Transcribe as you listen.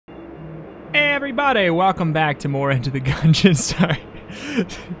Everybody, welcome back to more Into the Gungeon.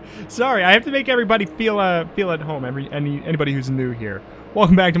 Sorry, I have to make everybody feel at home. Anybody who's new here.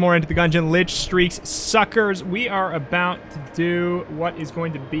 Welcome back to more Into the Gungeon. Lich Streaks, suckers. We are about to do what is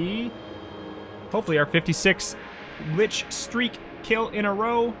going to be, hopefully, our 56th Lich Streak kill in a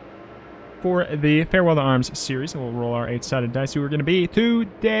row for the Farewell to Arms series. And we'll roll our 8-sided dice. Who we're going to be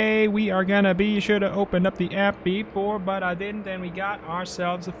today? We are going to be. Should have opened up the app before, but I didn't, and we got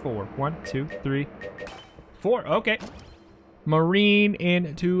ourselves a 4. 1, 2, 3, 4. Okay. Marine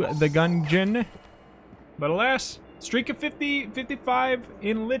into the Gungeon. But alas, streak of 50, 55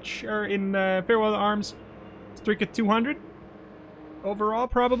 in Lich, or in Farewell to Arms. Streak of 200 overall,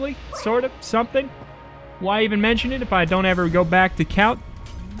 probably. Sort of. Something. Why even mention it if I don't ever go back to count?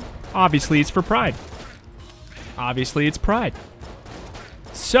 Obviously, it's for pride. Obviously, it's pride.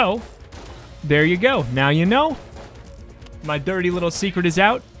 So, there you go. Now you know. My dirty little secret is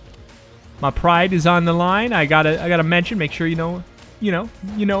out. My pride is on the line. I gotta mention. Make sure you know.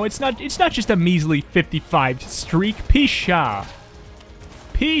 It's not just a measly 55 streak. Pisha.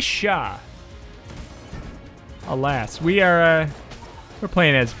 Alas, we're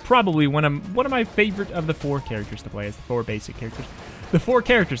playing as probably one of my favorite of the 4 characters to play as, the 4 basic characters. The 4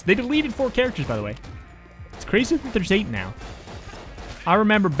 characters. They deleted 4 characters, by the way. It's crazy that there's 8 now. I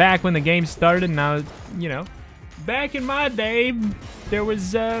remember back when the game started, and I was, back in my day, there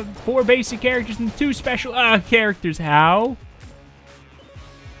was 4 basic characters and 2 special characters. How?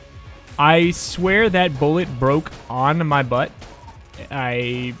 I swear that bullet broke on my butt.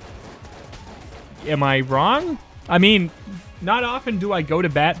 Am I wrong? I mean, not often do I go to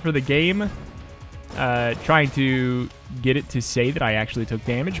bat for the game, trying to get it to say that I actually took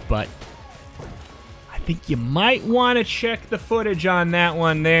damage, but I think you might want to check the footage on that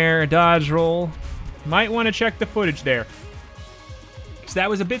one there, dodge roll. Might want to check the footage there, because that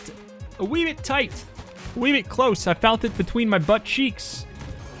was a wee bit tight, a wee bit close. I felt it between my butt cheeks,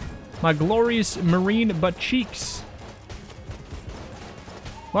 my glorious marine butt cheeks.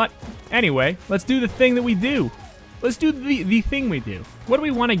 But anyway, let's do the thing that we do. Let's do the thing we do. What do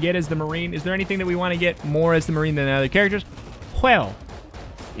we want to get as the Marine? Is there anything that we want to get more as the Marine than other characters? Well,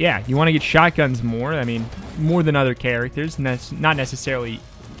 yeah, you want to get shotguns more. I mean, more than other characters. And that's not necessarily,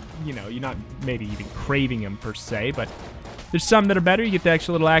 you're not maybe even craving them per se, but there's some that are better. You get the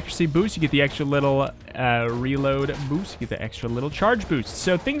extra little accuracy boost. You get the extra little reload boost. You get the extra little charge boost.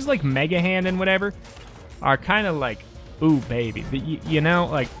 So things like Mega Hand and whatever are kind of like, ooh, baby.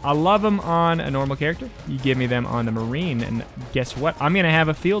 Like, I love them on a normal character. You give me them on the Marine, and guess what? I'm going to have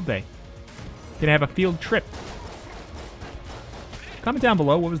a field day. Going to have a field trip. Comment down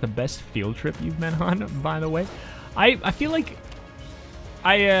below, what was the best field trip you've been on, by the way? I feel like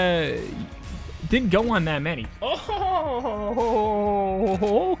I didn't go on that many. Oh,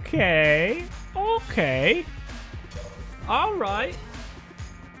 okay. Okay. All right.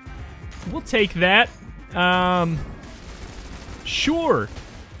 We'll take that. Sure.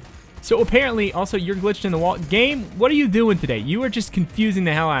 So apparently, also, you're glitched in the wall. Game, what are you doing today? You are just confusing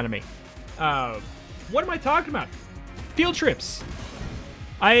the hell out of me. What am I talking about? Field trips.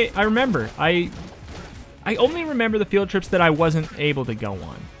 I remember. I only remember the field trips that I wasn't able to go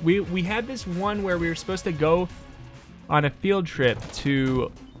on. We had this one where we were supposed to go on a field trip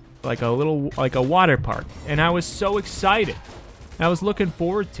to like a water park, and I was so excited. I was looking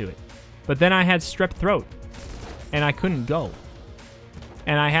forward to it. But then I had strep throat, and I couldn't go.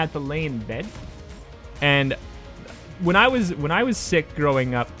 And I had to lay in bed. And when I was sick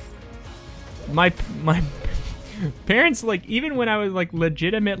growing up, my parents, like, even when I was like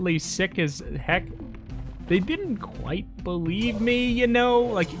legitimately sick as heck, they didn't quite believe me,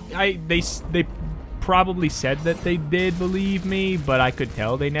 like they probably said that they did believe me, but I could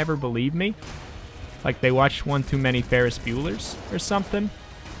tell they never believed me. Like they watched one too many Ferris Buellers or something.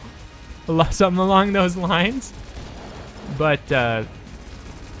 Something along those lines. But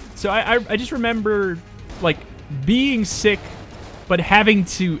so I just remember like being sick, but having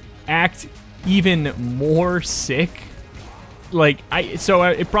to act even more sick. Like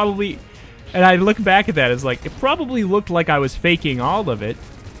it probably, and I look back at that as like it probably looked like I was faking all of it,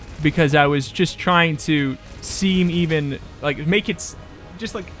 because I was just trying to seem even like make it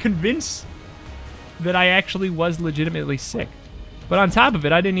just like convince that I actually was legitimately sick. But on top of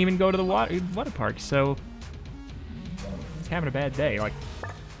it, I didn't even go to the water park, so I was having a bad day. Like,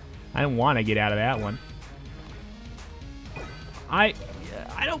 I didn't want to get out of that one. I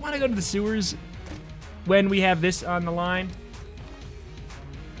don't want to go to the sewers when we have this on the line.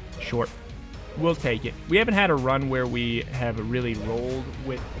 Sure. We'll take it. We haven't had a run where we have really rolled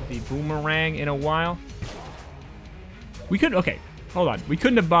with the boomerang in a while. We could, okay. Hold on. We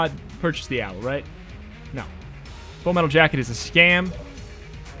couldn't have purchased the owl, right? No. Full Metal Jacket is a scam.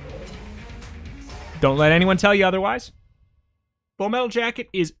 Don't let anyone tell you otherwise. Full Metal Jacket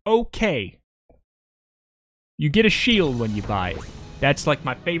is okay. You get a shield when you buy it. That's like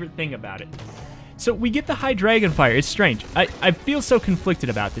my favorite thing about it. So we get the High Dragunfire. It's strange. I feel so conflicted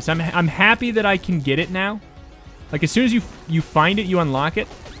about this. I'm happy that I can get it now. Like, as soon as you find it, you unlock it.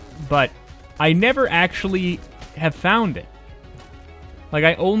 But I never actually have found it. Like,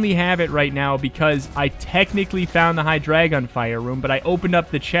 I only have it right now because I technically found the High Dragunfire room, but I opened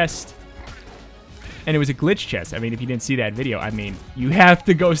up the chest, and it was a glitch chest. I mean, if you didn't see that video, I mean, you have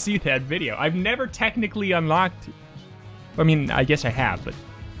to go see that video. I've never technically unlocked... I mean, I guess I have, but...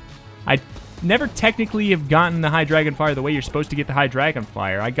 I never technically have gotten the High Dragunfire the way you're supposed to get the High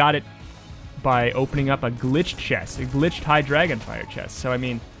Dragunfire. I got it by opening up a glitched chest, a glitched High Dragunfire chest. So, I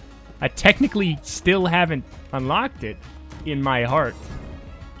mean, I technically still haven't unlocked it in my heart.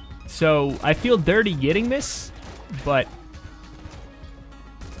 So, I feel dirty getting this, but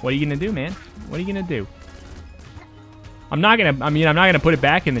what are you gonna do, man? What are you gonna do? I'm not gonna put it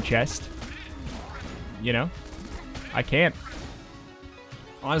back in the chest. You know? I can't.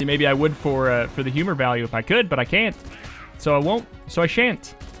 Honestly, maybe I would for the humor value if I could, but I can't. So I won't. So I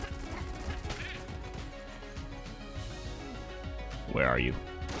shan't. Where are you?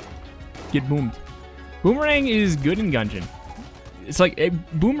 Get boomed. Boomerang is good in Gungeon. It's like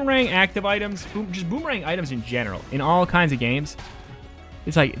boomerang active items, just boomerang items in general, in all kinds of games.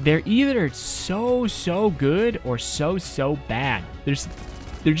 It's like they're either so good or so bad. They're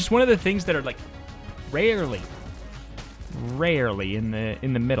just one of the things that are like rarely in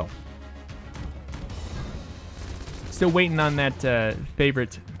the middle. Still waiting on that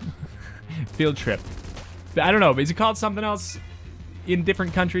favorite field trip. I don't know. Is it called something else in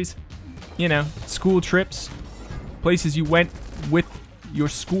different countries? You know, school trips, places you went with your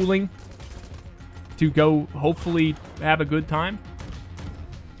schooling to go hopefully have a good time.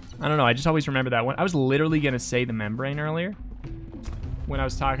 I don't know. I just always remember that one. I was literally going to say the membrane earlier when I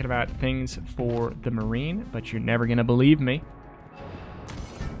was talking about things for the Marine, but you're never going to believe me.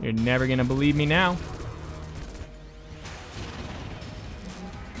 You're never going to believe me now.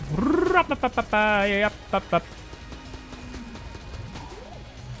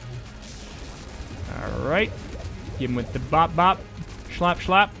 Alright. Give him with the bop bop. Schlop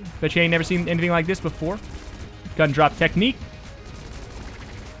schlop. Bet you ain't never seen anything like this before. Gun drop technique.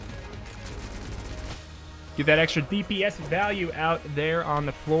 Get that extra DPS value out there on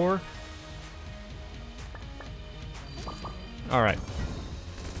the floor. Alright.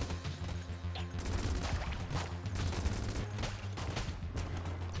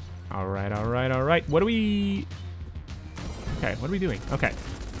 Alright. What do we... Okay, what are we doing? Okay.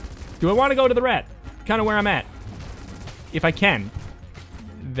 Do I want to go to the rat? Kind of where I'm at. If I can,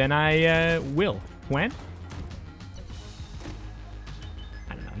 then I will. When?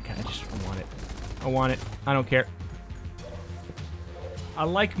 I don't know. I just want it. I want it. I don't care. I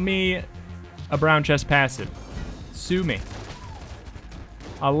like me a brown chest passive. Sue me.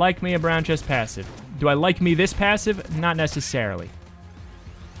 I like me a brown chest passive. Do I like me this passive? Not necessarily.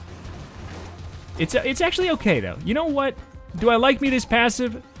 It's actually okay, though. You know what? Do I like me this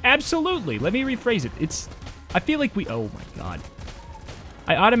passive? Absolutely. Let me rephrase it. I feel like we... Oh, my God.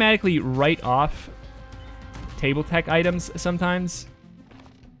 I automatically write off table tech items sometimes.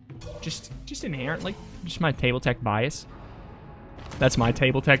 Just inherently. Just my table tech bias. That's my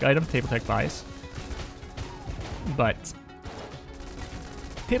table tech item. Table tech bias. But...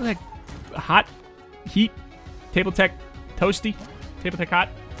 Table tech hot. Heat. Table tech toasty. Table tech hot.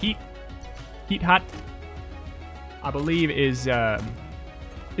 Heat. Heat hot. I believe is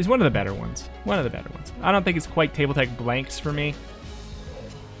one of the better ones. One of the better ones. I don't think it's quite table tech blanks for me.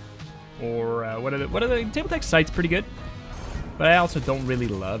 Or what are the table tech sites pretty good. But I also don't really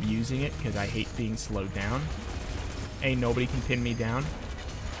love using it because I hate being slowed down. Ain't nobody can pin me down.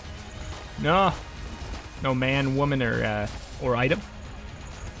 No. No man, woman, or item.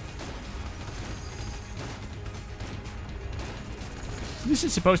 This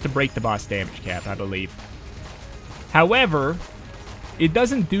is supposed to break the boss damage cap, I believe. However, it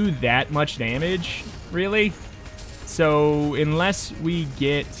doesn't do that much damage, really. So unless we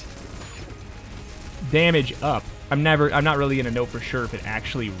get damage up, I'm not really gonna know for sure if it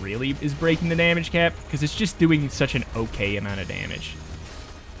actually really is breaking the damage cap, because it's just doing such an okay amount of damage.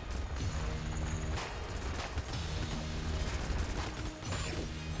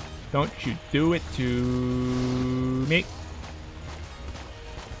 Don't you do it to me.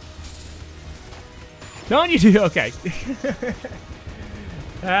 Don't you do... Okay.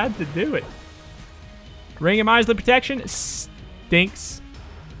 I had to do it. Ring of Miserly Protection. stinks.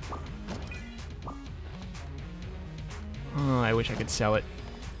 Oh, I wish I could sell it.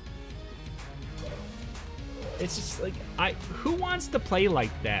 It's just like, who wants to play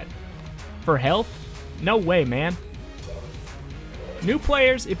like that? For health? No way, man. New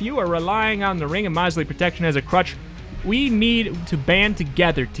players, if you are relying on the Ring of Miserly Protection as a crutch, we need to band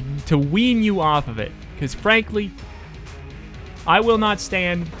together to wean you off of it. Because frankly, I will not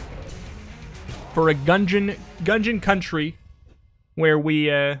stand for a Gungeon country where we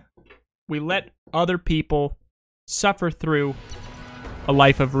let other people suffer through a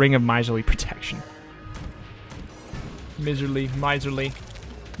life of Ring of Miserly Protection. Miserly,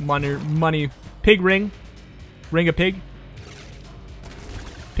 money, pig ring, ring a pig,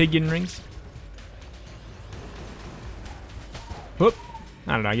 pigeon rings. Whoop.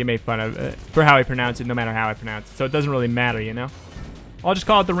 I don't know, you made fun of for how I pronounce it, no matter how I pronounce it, so it doesn't really matter, you know? I'll just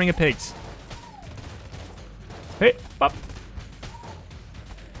call it the Ring of Pigs. Hey, pop.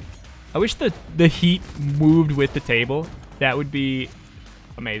 I wish the heat moved with the table. That would be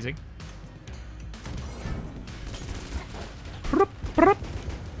amazing.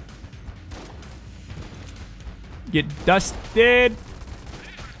 Get dusted.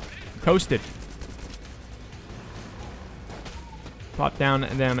 Toasted. Plop down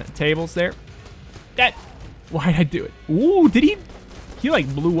them tables there. That. Why'd I do it? Ooh, did he? He like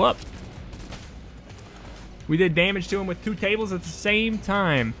blew up. We did damage to him with 2 tables at the same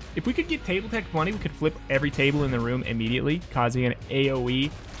time. If we could get table tech 20, we could flip every table in the room immediately, causing an AoE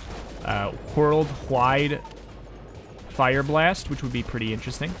worldwide fire blast, which would be pretty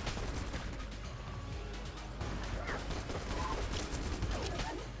interesting.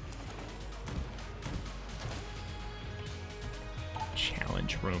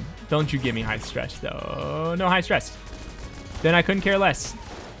 Challenge room. Don't you give me high stress, though. No high stress. Then I couldn't care less.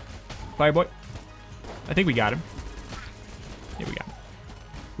 Fireboy. I think we got him. Yeah, we got him.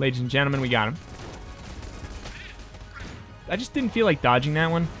 Ladies and gentlemen, we got him. I just didn't feel like dodging that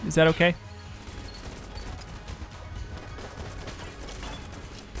one. Is that okay?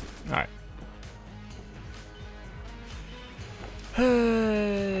 Alright.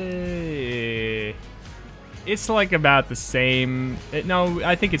 It's like about the same. No,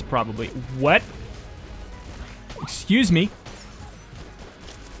 I think it's probably. What? Excuse me.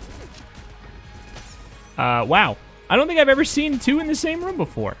 Wow. I don't think I've ever seen 2 in the same room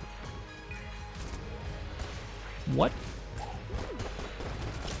before. What?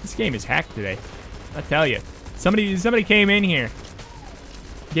 This game is hacked today. I tell you. Somebody came in here.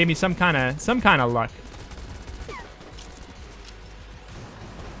 Gave me some kind of luck.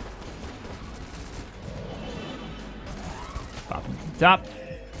 Pop him to the top.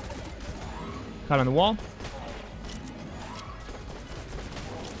 Caught on the wall.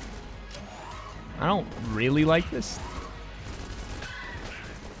 I don't really like this.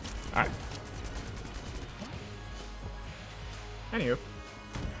 Alright. Anywho.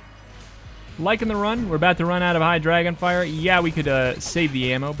 Liking the run. We're about to run out of High Dragunfire. Yeah, we could save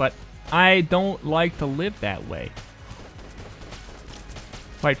the ammo, but I don't like to live that way.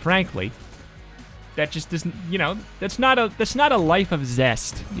 Quite frankly. That just doesn't, you know, that's not a life of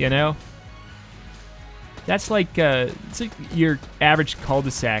zest, you know? That's like, it's like your average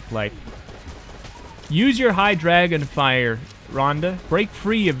cul-de-sac life. Use your High Dragunfire, Rhonda. Break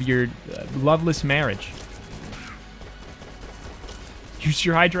free of your loveless marriage. Use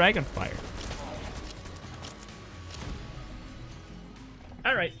your High Dragunfire.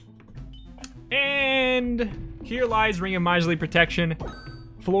 Alright. And here lies Ring of Miserly Protection.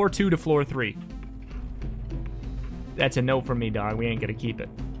 Floor 2 to floor 3. That's a no from me, dog. We ain't gonna keep it.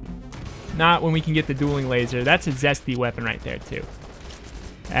 Not when we can get the dueling laser. That's a zesty weapon right there, too.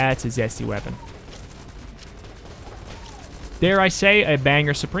 That's a zesty weapon. Dare I say, a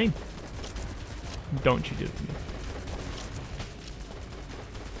banger supreme. Don't you do it to me.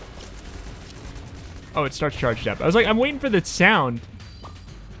 Oh, it starts charged up. I was like, I'm waiting for the sound.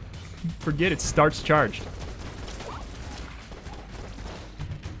 Forget it starts charged.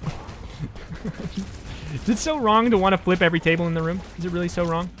 Is it so wrong to want to flip every table in the room? Is it really so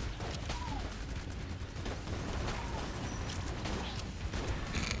wrong?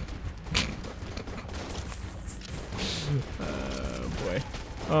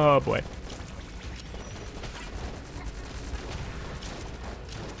 Oh boy.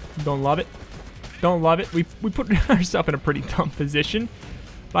 Don't love it. Don't love it. We put ourselves in a pretty dumb position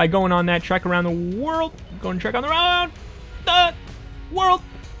by going on that trek around the world. Going to trek on the world.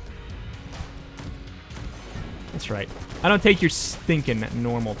 That's right. I don't take your stinking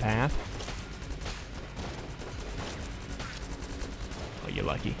normal path. Oh, you're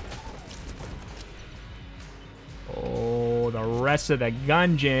lucky. Oh, the The rest of the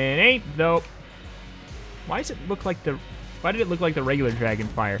Gungeon ain't, though. Why did it look like the regular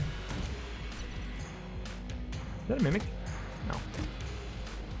Dragunfire? Is that a mimic? No.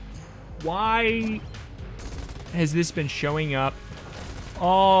 Why has this been showing up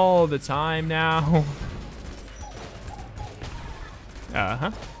all the time now?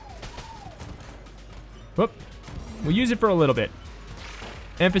 Uh-huh. Whoop. We'll use it for a little bit.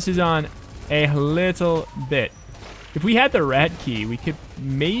 Emphasis on a little bit. If we had the rat key, we could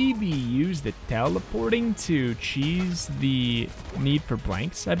maybe use the teleporting to cheese the need for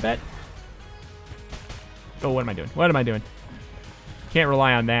blanks, I bet. Oh, what am I doing? What am I doing? Can't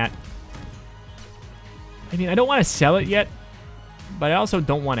rely on that. I mean, I don't want to sell it yet, but I also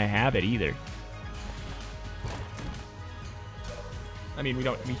don't want to have it either. I mean, we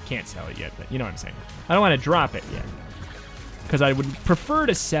can't sell it yet, but you know what I'm saying. I don't want to drop it yet, because I would prefer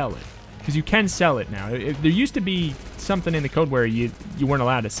to sell it. Because you can sell it now. There used to be something in the code where you weren't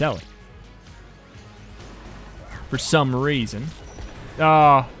allowed to sell it. For some reason.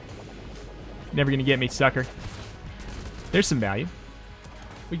 Oh. Never gonna get me, sucker. There's some value.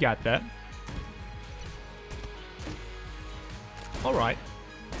 We got that. Alright.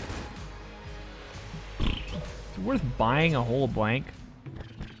 It's worth buying a whole blank.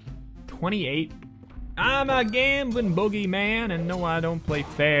 28. I'm a gambling boogeyman, and no, I don't play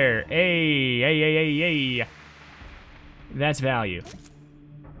fair. Hey. That's value.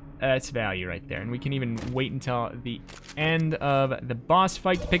 That's value right there. And we can even wait until the end of the boss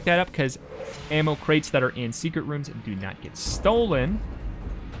fight to pick that up, because ammo crates that are in secret rooms do not get stolen.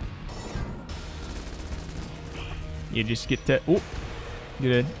 You just get to... Oh,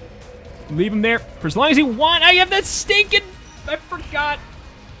 good. Leave him there for as long as you want. I have that stinking... I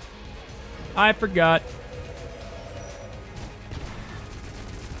forgot.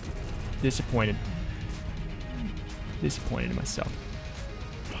 Disappointed. Disappointed in myself.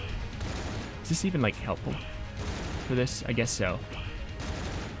 Is this even, like, helpful for this? I guess so.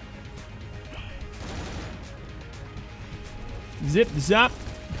 Zip, zap.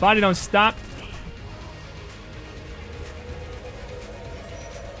 Body don't stop.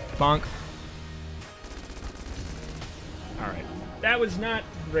 Bonk. Alright. That was not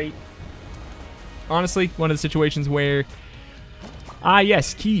great. Honestly, one of the situations where... Ah,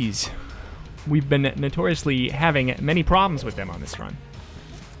 yes, keys. We've been notoriously having many problems with them on this run.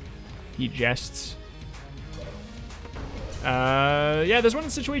 He jests. Yeah, there's one of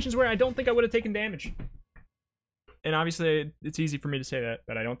the situations where I don't think I would have taken damage. And obviously, it's easy for me to say that,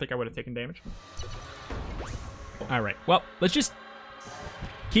 but I don't think I would have taken damage. Alright, well, let's just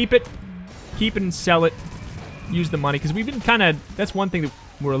keep it and sell it. Use the money, because we've been kind of... That's one thing that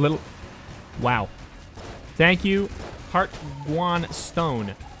we're a little... Wow. Thank you, Heart Guan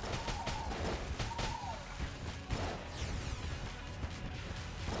Stone.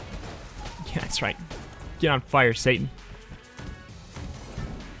 Yeah, that's right. Get on fire, Satan.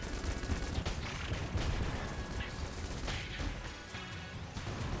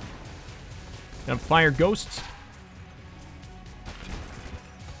 On fire, ghosts.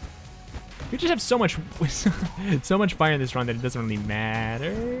 We just have so much, so much fire in this run that it doesn't really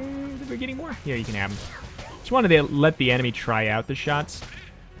matter that we're getting more. Here, you can have them. Just wanted to let the enemy try out the shots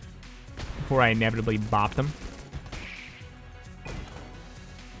before I inevitably bop them.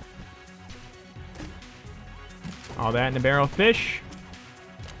 All that in a barrel of fish.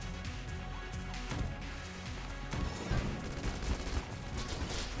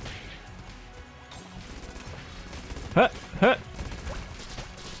 Huh, huh.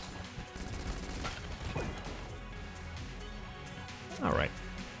 All right.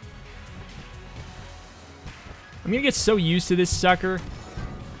 I'm gonna get so used to this sucker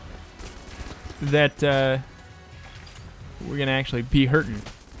that we're gonna actually be hurting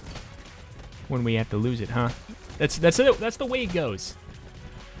when we have to lose it, huh? That's the way it goes.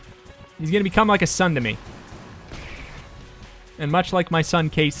 He's gonna become like a son to me, and much like my son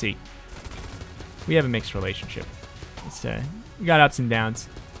Casey, we have a mixed relationship. It's we got ups and downs.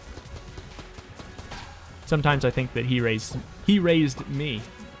 Sometimes I think that he raised me.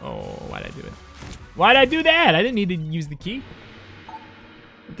 Oh, why'd I do it? Why'd I do that? I didn't need to use the key.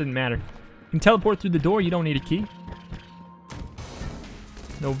 It didn't matter. You can teleport through the door. You don't need a key.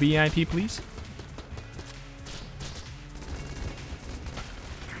 No VIP, please.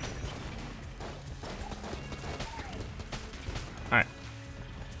 Alright.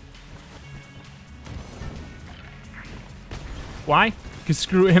 Why? Because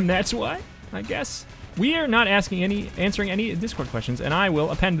screw him, that's why, I guess. We are not answering any Discord questions, and I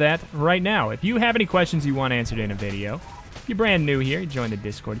will append that right now. If you have any questions you want answered in a video, if you're brand new here, you join the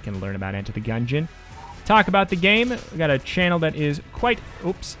Discord, you can learn about Enter the Gungeon. talk about the game. We got a channel that is quite,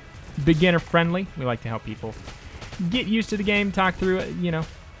 oops, beginner friendly. We like to help people get used to the game, talk through it, you know,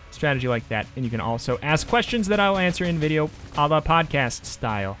 strategy like that. And you can also ask questions that I'll answer in video, a la podcast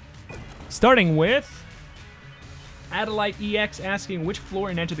style. Starting with Adelaide EX asking which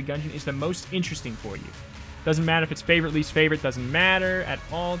floor in Enter the Gungeon is the most interesting for you. Doesn't matter if it's favorite, least favorite, doesn't matter at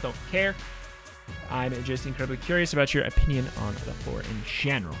all, don't care. I'm just incredibly curious about your opinion on the floor in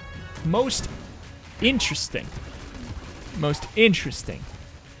general. Most interesting. Most interesting.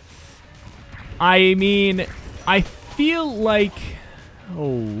 I mean, I feel like,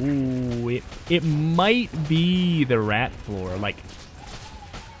 it might be the rat floor, like,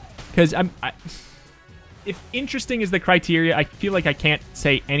 because if interesting is the criteria, I feel like I can't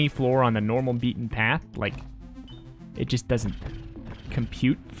say any floor on the normal beaten path, like, it just doesn't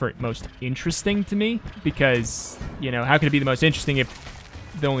compute for most interesting to me, because, you know, how could it be the most interesting if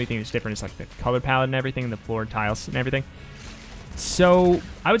the only thing that's different is like the color palette and everything, the floor tiles and everything. So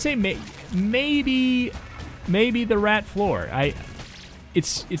I would say maybe the rat floor.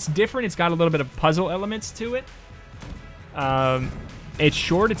 It's different. It's got a little bit of puzzle elements to it. It's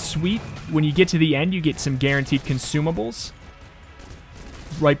short. It's sweet. When you get to the end, you get some guaranteed consumables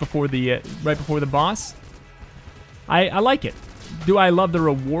right before the boss. I like it. Do I love the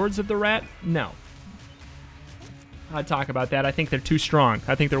rewards of the rat? No. I'd talk about that. I think they're too strong.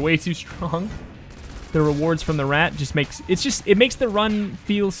 I think they're way too strong. The rewards from the rat just makes it makes the run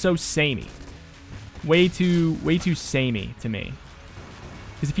feel so samey. Way too samey to me.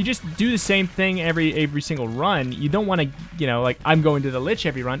 Because if you just do the same thing every single run, you don't want to, you know, like I'm going to the Lich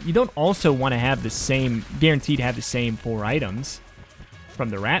every run. You don't also want to have the same, guaranteed to have the same 4 items from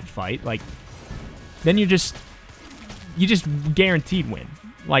the rat fight. Like, then you just guaranteed win.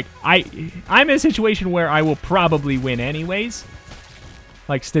 Like, I'm in a situation where I will probably win anyways.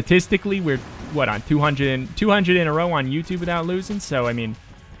 Like, statistically, we're, what, on 200 in a row on YouTube without losing? So, I mean,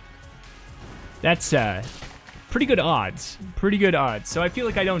 that's pretty good odds. Pretty good odds. So I feel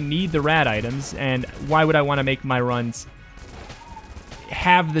like I don't need the rat items, and why would I want to make my runs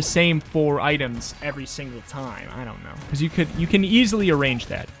have the same 4 items every single time? I don't know. Because you can easily arrange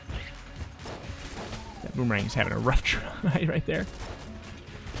that. That Boomerang's having a rough try right there.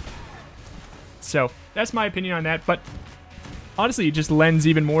 So, that's my opinion on that, but honestly, it just lends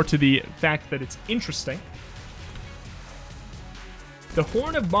even more to the fact that it's interesting. The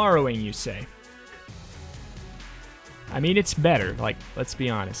Horn of Borrowing, you say? I mean, it's better, like, let's be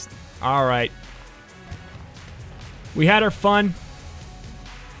honest. Alright. We had our fun.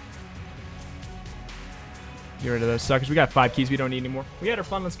 Get rid of those suckers. We got 5 keys we don't need anymore. We had our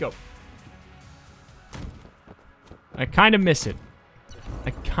fun, let's go. I kind of miss it. I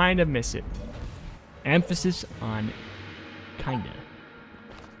kind of miss it. Emphasis on kinda.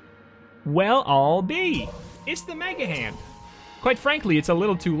 Well, I'll be. It's the Mega Hand. Quite frankly, it's a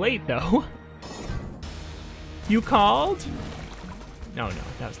little too late, though. You called? No,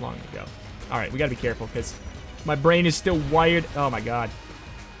 that was long ago. Alright, we gotta be careful, because my brain is still wired. Oh my god.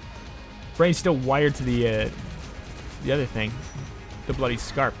 Brain's still wired to the other thing. The bloody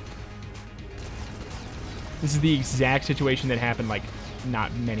scarp. This is the exact situation that happened, like,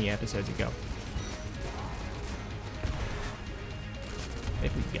 not many episodes ago.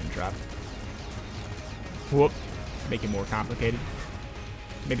 If we can get him dropped. Whoop. Make it more complicated.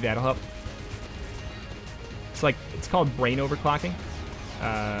 Maybe that'll help. It's like, it's called brain overclocking.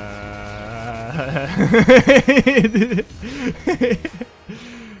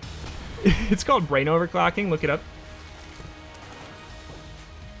 It's called brain overclocking. Look it up.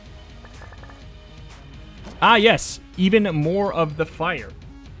 Ah, yes. Even more of the fire.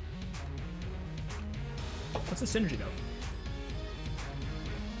 What's the synergy, though?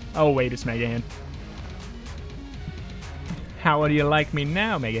 Oh, wait, it's Mega Hand. How do you like me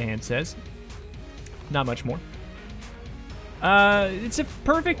now, Mega Hand says. Not much more. It's a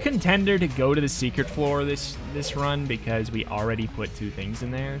perfect contender to go to the secret floor this run, because we already put 2 things in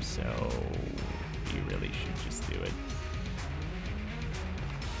there, so you really should just do it.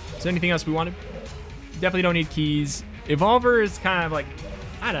 Is there anything else we wanted? Definitely don't need keys. Evolver is kind of like,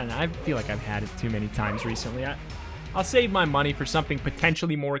 I don't know, I feel like I've had it too many times recently. I'll save my money for something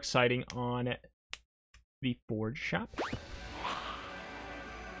potentially more exciting on the Forge shop.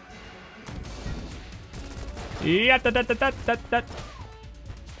 Yeah, that.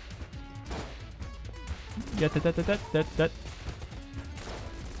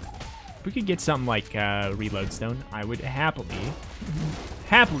 If we could get something like Reload Stone, I would happily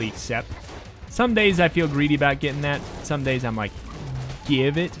accept. Some days I feel greedy about getting that. Some days I'm like,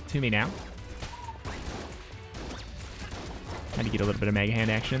 give it to me now. Had to get a little bit of Mega Hand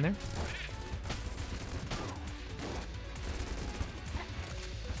action in there.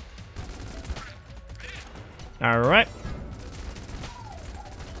 All right.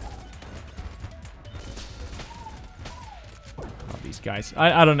 Oh, these guys.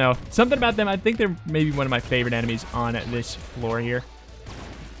 I don't know. Something about them. I think they're maybe one of my favorite enemies on this floor here.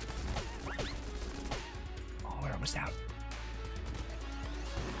 Oh, we're almost out.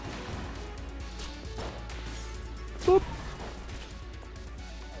 Boop.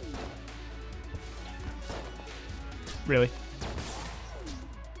 Really?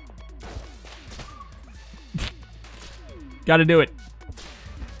 Gotta do it.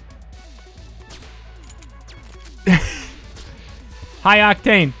 High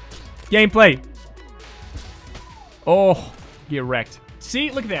octane gameplay. Oh, get wrecked. See,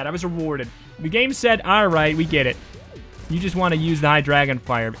 look at that. I was rewarded. The game said, all right, we get it. You just want to use the High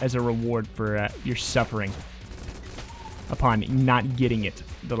Dragunfire as a reward for your suffering upon not getting it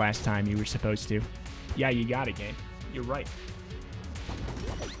the last time you were supposed to. Yeah, you got it, game. You're right.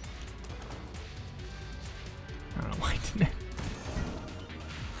 I don't know why I did that.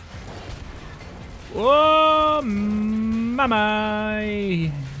 Whoa, mama!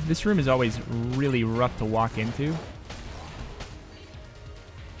 This room is always really rough to walk into.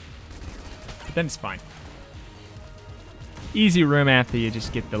 But then it's fine. Easy room after you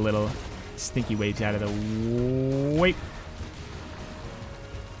just get the little stinky waves out of the way.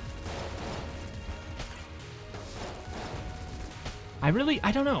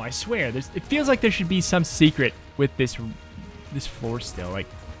 I don't know, I swear. It feels like there should be some secret with this floor still. Like,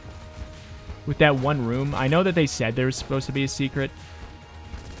 with that one room. I know that they said there was supposed to be a secret,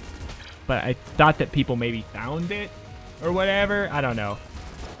 but I thought that people maybe found it or whatever. I don't know.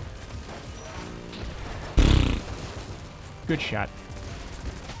 Good shot.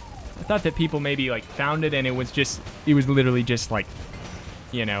 I thought that people maybe, like, found it and it was literally just, like,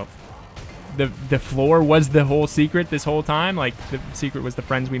 you know, the floor was the whole secret this whole time. Like, the secret was the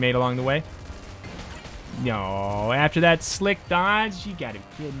friends we made along the way. No, after that slick dodge, you gotta be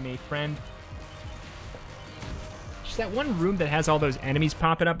kidding me, friend. Just that one room that has all those enemies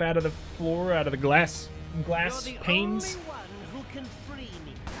popping up out of the floor, out of the glass panes.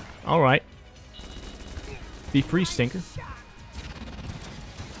 All right. Be free, stinker.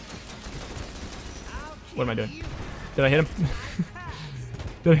 What am I doing? Did I hit him?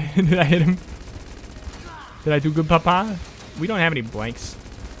 Did I hit him? Did I do good, papa? We don't have any blanks.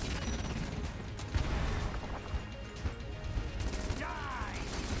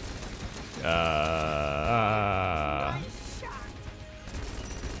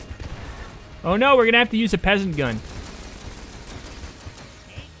 Oh no, we're gonna have to use a peasant gun.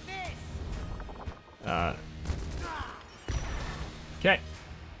 Okay.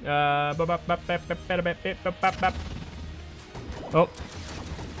 Oh.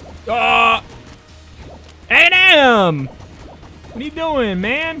 Oh! Hey, damn! What are you doing,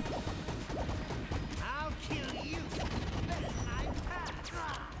 man? I'll kill you.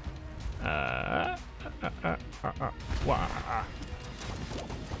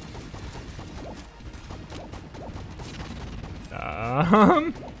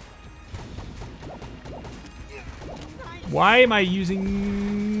 Why am I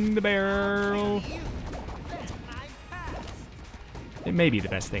using the barrel? It may be the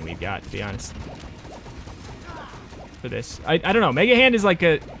best thing we've got, to be honest. For this. I don't know. Mega Hand is like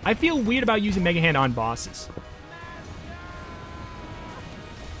a... I feel weird about using Mega Hand on bosses.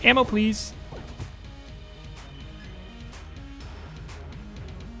 Ammo, please.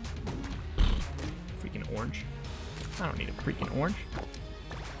 Freaking orange. I don't need a freaking orange.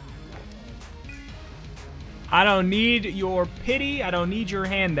 I don't need your pity. I don't need your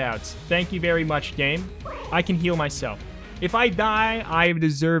handouts. Thank you very much, game. I can heal myself. If I die, I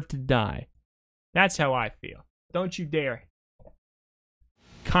deserve to die. That's how I feel. Don't you dare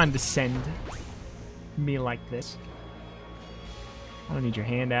condescend me like this. I don't need your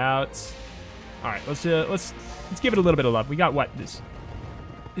handouts. All right, let's give it a little bit of love. We got what? Is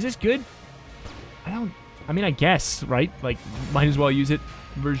this good? I mean, I guess, right? Like, might as well use it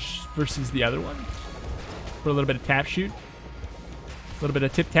versus the other one. For a little bit of tap shoot. A little bit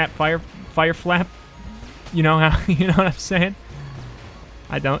of tip tap fire flap. You know how you know what I'm saying?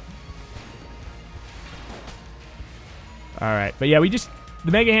 I don't. Alright, but yeah,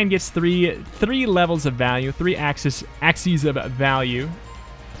 the Mega Hand gets three levels of value, three axes of value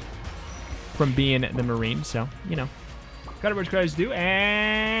from being the Marine, so, you know. Got what credits do,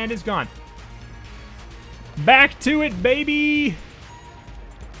 and it's gone. Back to it, baby!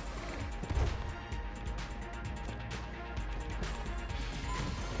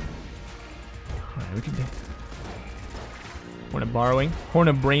 Alright, we can do Horn of borrowing. Horn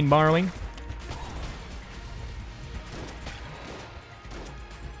of brain borrowing.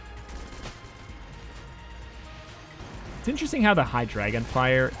 It's interesting how the High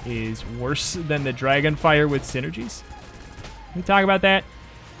Dragunfire is worse than the Dragunfire with synergies. Can we talk about that?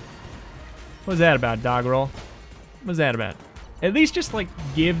 What was that about, dog roll? What was that about? At least just, like,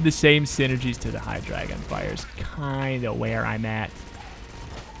 give the same synergies to the High Dragunfires. Kind of where I'm at.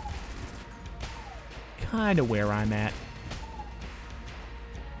 Kind of where I'm at.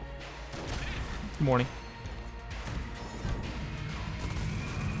 Good morning.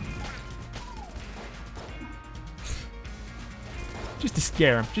 Just to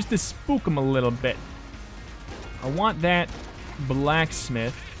scare him. Just to spook him a little bit. I want that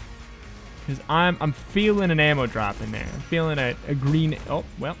blacksmith. Because I'm feeling an ammo drop in there. I'm feeling a green... Oh,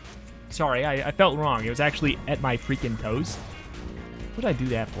 well. Sorry, I felt wrong. It was actually at my freaking toes. What did I do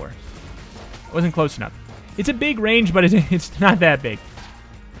that for? It wasn't close enough. It's a big range, but it's not that big.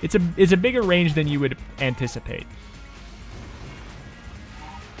 It's a bigger range than you would anticipate.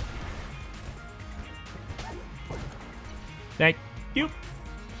 Thank you.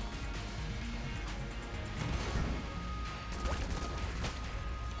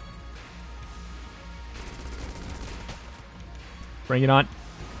 Bring it on.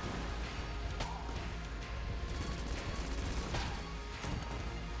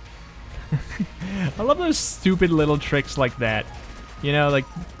 I love those stupid little tricks like that. You know, like,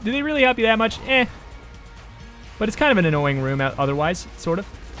 do they really help you that much? Eh. But it's kind of an annoying room otherwise, sort of.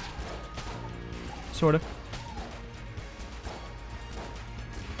 Sort of.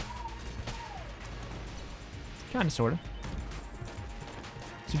 Kind of, sort of.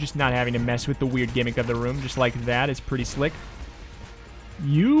 So just not having to mess with the weird gimmick of the room, just like that, is pretty slick.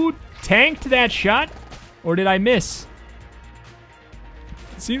 You tanked that shot? Or did I miss?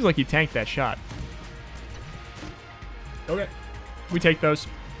 It seems like you tanked that shot. Okay. We take those.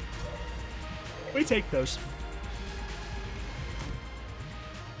 We take those.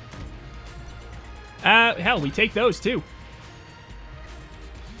 Hell, we take those too.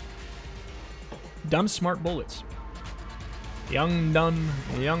 Dumb, smart bullets. Young, dumb,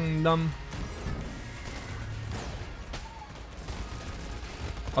 young, dumb.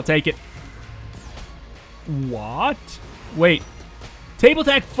 I'll take it. What? Wait. Table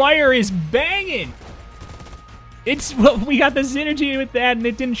attack fire is banging! It's, well, we got the synergy with that, and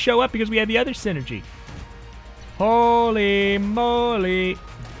it didn't show up because we had the other synergy. Holy moly.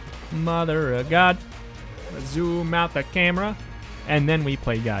 Mother of God. Zoom out the camera, and then we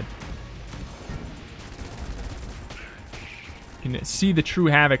play God. You can see the true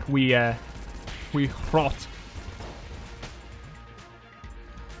havoc we wrought.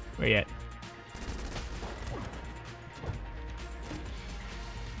 Where you at?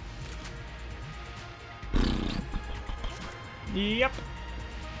 Yep.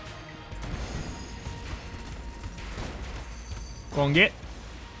 Go and get.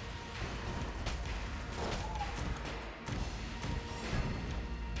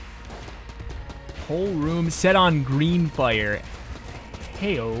 Whole room set on green fire.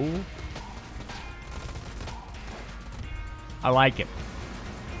 Heyo. I like it.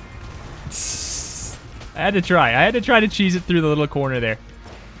 I had to try. I had to try to cheese it through the little corner there.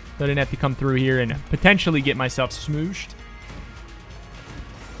 So I didn't have to come through here and potentially get myself smooshed.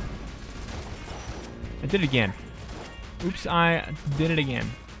 I did it again. Oops, I did it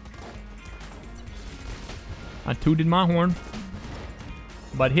again. I tooted my horn,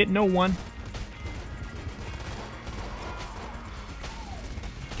 but hit no one.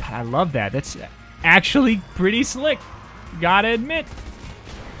 God, I love that. That's actually pretty slick. Gotta admit.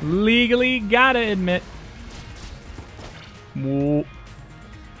 Legally gotta admit. Whoa.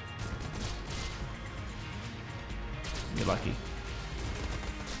 You're lucky.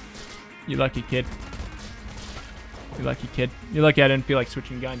 You're lucky, kid. You're lucky, kid. You're lucky I didn't feel like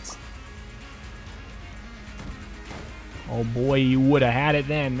switching guns. Oh boy, you would have had it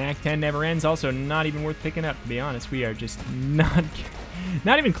then. Mac 10 never ends. Also, not even worth picking up, to be honest. We are just not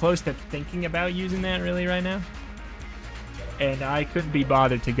even close to thinking about using that really right now. And I couldn't be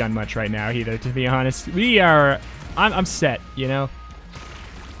bothered to gun much right now either, to be honest. We are... I'm set, you know?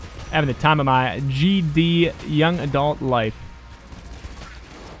 Having the time of my GD young adult life.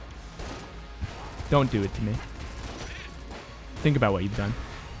 Don't do it to me. Think about what you've done.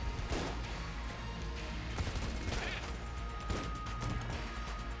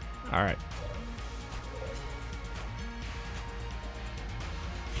 Alright.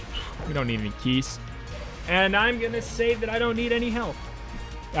 We don't need any keys. And I'm going to say that I don't need any help.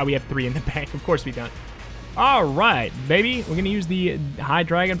 Oh, we have 3 in the bank. Of course we don't. Alright, baby. We're going to use the High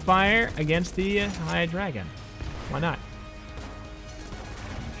Dragunfire against the High Dragon. Why not?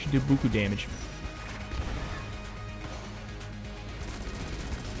 Should do buku damage.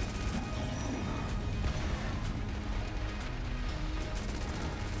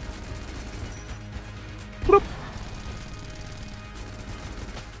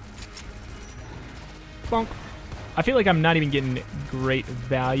 Bonk. I feel like I'm not even getting great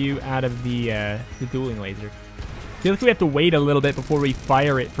value out of the dueling laser. I feel like we have to wait a little bit before we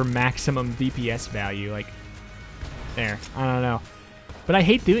fire it for maximum DPS value. Like, there. I don't know. But I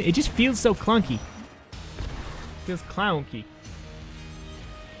hate doing it. It just feels so clunky. Feels clownky.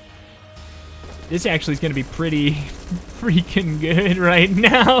 This actually is going to be pretty freaking good right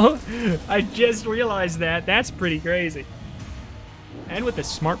now. I just realized that. That's pretty crazy. And with the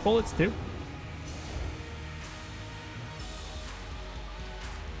smart bullets, too.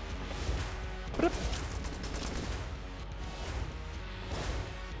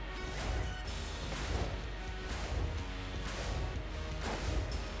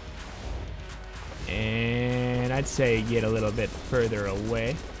 And I'd say get a little bit further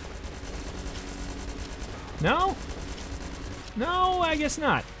away. No? No, I guess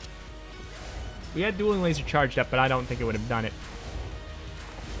not. We had dueling laser charged up, but I don't think it would have done it.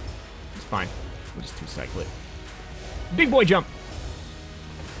 It's fine. We'll just two-cycle it. Big boy jump!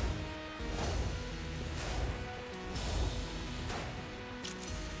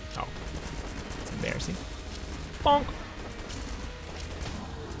 Oh. It's embarrassing. Bonk!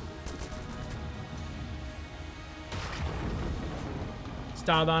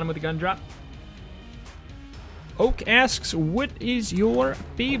 Styled on him with a gun drop. Oak asks, what is your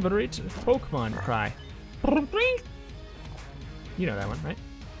favorite Pokemon cry? You know that one, right?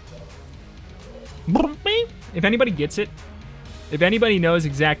 If anybody gets it, if anybody knows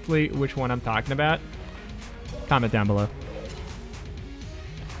exactly which one I'm talking about, comment down below.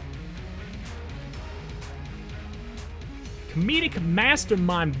 Comedic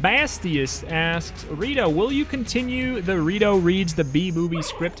Mastermind Bastius asks, Reto, will you continue the Reto Reads the B-Movie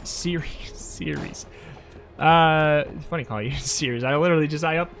script series? It's funny calling you series. I literally just,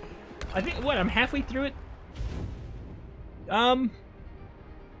 I think, what, I'm halfway through it?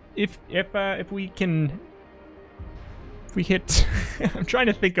 If we hit, I'm trying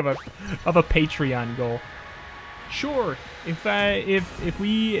to think of a Patreon goal. Sure, if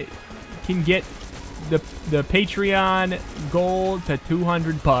we can get the Patreon goal to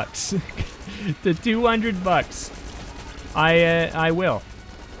 $200, to $200, I will.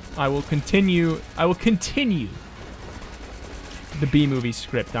 I will continue the B-movie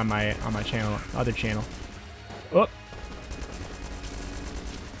script on my channel, other channel. Oh.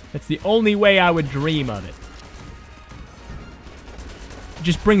 That's the only way I would dream of it. It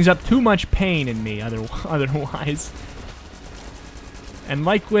just brings up too much pain in me otherwise. And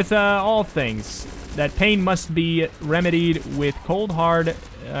like with all things, that pain must be remedied with cold hard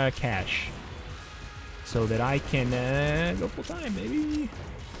cash. So that I can go full time, maybe.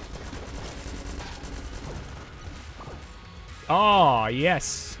 Oh,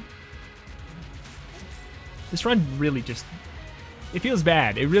 yes. This run really just, it feels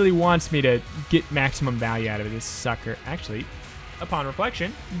bad. It really wants me to get maximum value out of this sucker. Actually, upon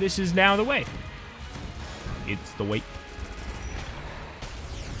reflection, this is now the way. It's the way.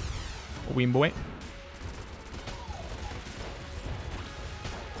 Ween boy.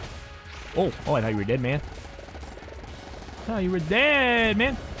 Oh, I thought you were dead, man. I thought you were dead,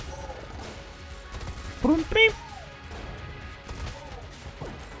 man. Boom, beep.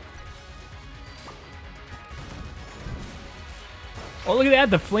 Oh, look at that.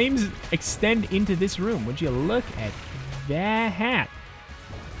 The flames extend into this room. Would you look at that?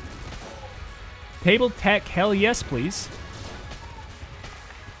 Table tech, hell yes, please.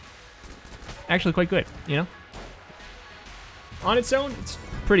 Actually quite good, you know? On its own, it's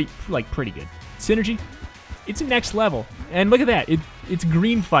pretty good. Synergy, it's a next level. And look at that. It's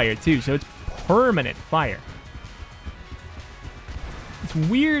green fire, too, so it's permanent fire. It's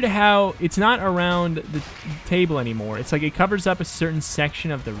weird how it's not around the table anymore. It's like it covers up a certain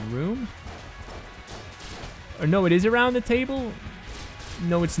section of the room. Or no, it is around the table?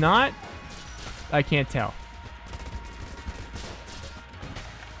 No, it's not? I can't tell.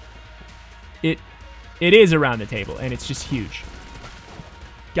 It is around the table, and it's just huge.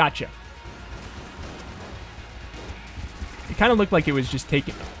 Gotcha. It kind of looked like it was just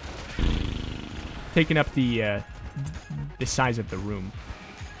taking up the size of the room.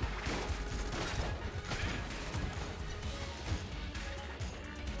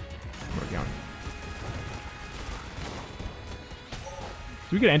 We're going.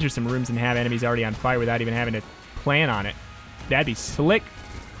 So we could enter some rooms and have enemies already on fire without even having to plan on it. That'd be slick.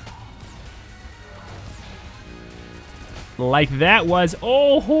 Like that was,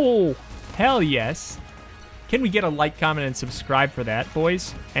 oh, hell yes. Can we get a like, comment, and subscribe for that,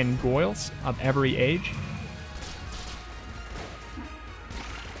 boys and goyles of every age?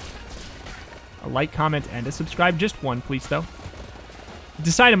 A like, comment, and a subscribe. Just one, please, though.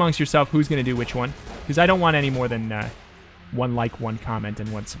 Decide amongst yourself who's going to do which one. Because I don't want any more than 1 like, 1 comment,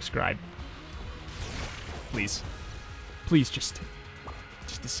 and 1 subscribe. Please. Please just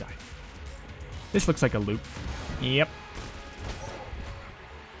decide. This looks like a loop. Yep.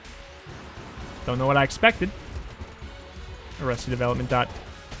 Don't know what I expected.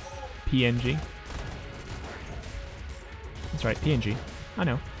 ArrestedDevelopment.png. That's right, PNG. I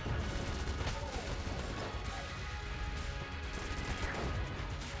know.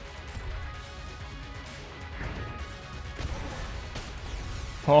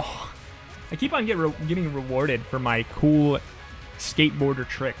 Oh, I keep on getting rewarded for my cool skateboarder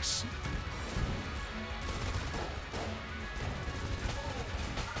tricks.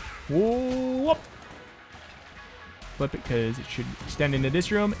 Whoop! Flip it because it should extend into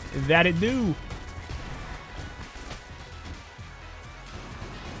this room. That it do.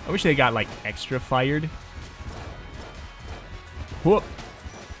 I wish they got like extra fired. Whoop!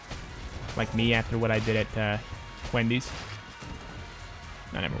 Like me after what I did at Wendy's.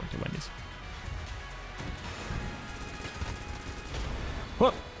 I never went to Wendy's.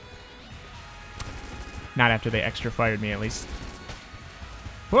 Whoop! Not after they extra fired me, at least.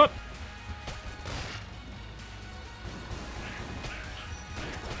 Whoop!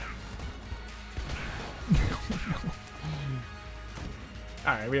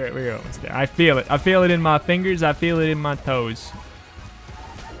 Alright, we're almost there. I feel it. I feel it in my fingers. I feel it in my toes.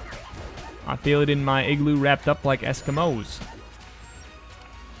 I feel it in my igloo wrapped up like Eskimos.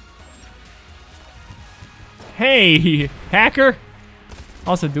 Hey, hacker!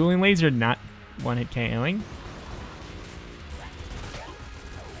 Also, dueling laser, not one-hit KOing.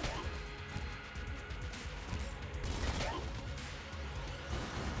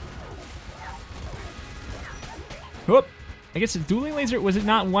 Whoop! I guess the dueling laser, was it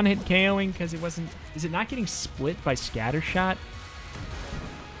not one-hit KOing because it wasn't... Is it not getting split by scattershot?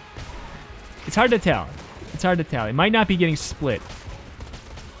 It's hard to tell. It's hard to tell. It might not be getting split.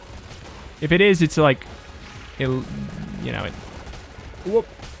 If it is, it's like... It'll, you know, it... Whoop!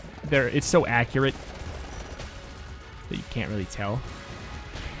 There, it's so accurate that you can't really tell.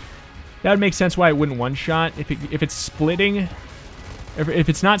 That would make sense why it wouldn't one-shot. If it's splitting... If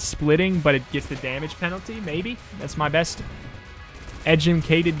it's not splitting, but it gets the damage penalty, maybe. That's my best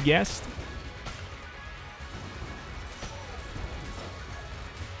educated guess.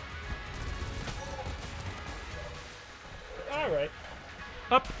 All right.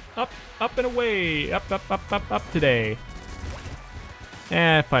 Up, up, up and away. Up, up, up, up, up today.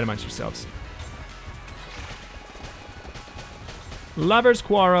 Fight amongst yourselves. Lovers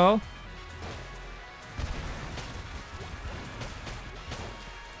quarrel.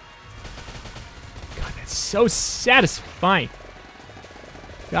 So satisfying.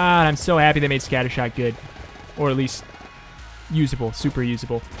 God, I'm so happy they made Scattershot good. Or at least usable, super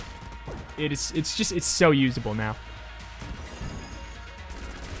usable. It's so usable now.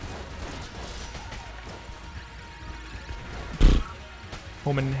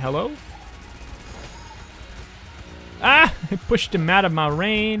 Home and hello? Ah! I pushed him out of my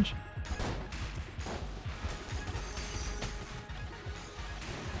range.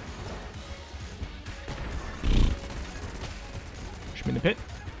 Push him in the pit.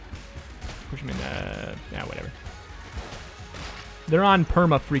 Push him in the... Yeah, whatever. They're on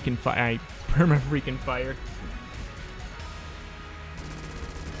perma-freaking fire. Perma-freaking fire.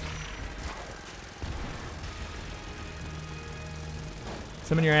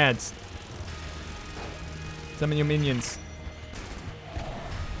 Summon your ads. Summon your minions.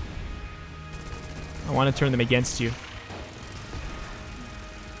 I want to turn them against you.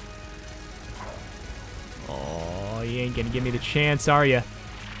 Oh, you ain't gonna give me the chance, are ya?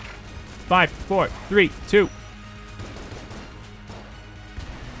 5, 4, 3, 2.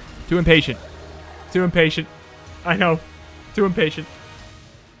 Too impatient. Too impatient. I know. Too impatient.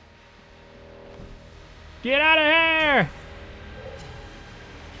 Get out of here!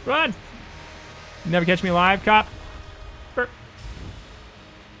 Run! Never catch me alive, cop. Burp.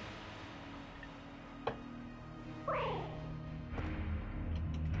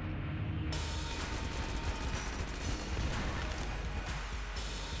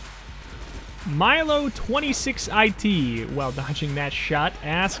 Milo26IT, while dodging that shot,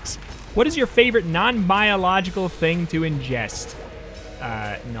 asks, what is your favorite non-biological thing to ingest?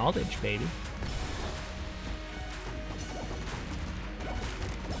 Knowledge, baby.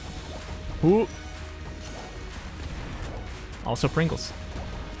 Ooh. Also Pringles.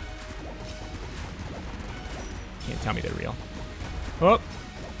 Can't tell me they're real. Oh.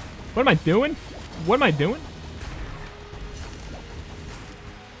 What am I doing? What am I doing?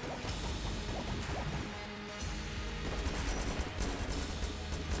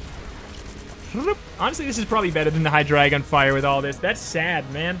 Honestly, this is probably better than the High Dragunfire with all this. That's sad,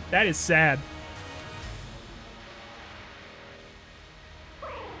 man. That is sad.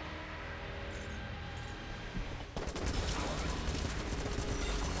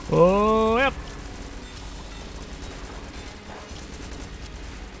 Oh, yep.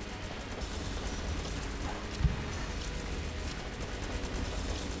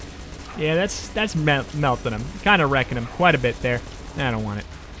 Yeah, that's melting him. Kind of wrecking him quite a bit there. I don't want it.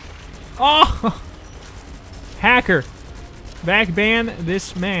 Oh! Hacker. Backban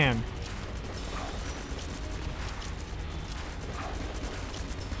this man.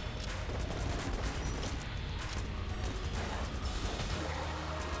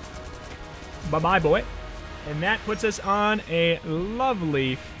 Bye-bye, boy. And that puts us on a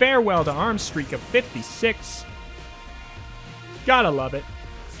lovely farewell to arms streak of 56. Gotta love it.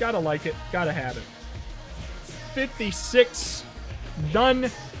 Gotta like it. Gotta have it. 56. Done.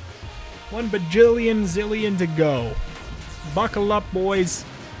 1 bajillion zillion to go. Buckle up, boys.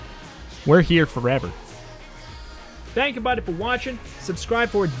 We're here forever. Thank you, buddy, for watching. Subscribe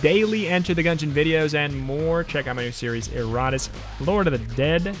for daily Enter the Gungeon videos and more. Check out my new series, Rarest, Lord of the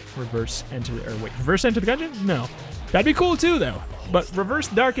Dead. Reverse Enter the Gungeon? No. That'd be cool, too, though. But Reverse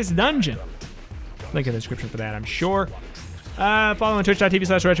Darkest Dungeon. Link in the description for that, I'm sure. Follow on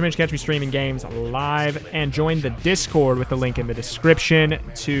twitch.tv/retroimage to catch me streaming games live, and join the Discord with the link in the description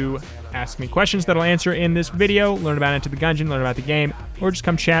to ask me questions that I'll answer in this video, learn about Enter the Gungeon, learn about the game, or just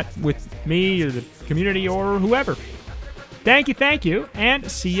come chat with me or the community or whoever. Thank you, and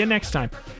see you next time.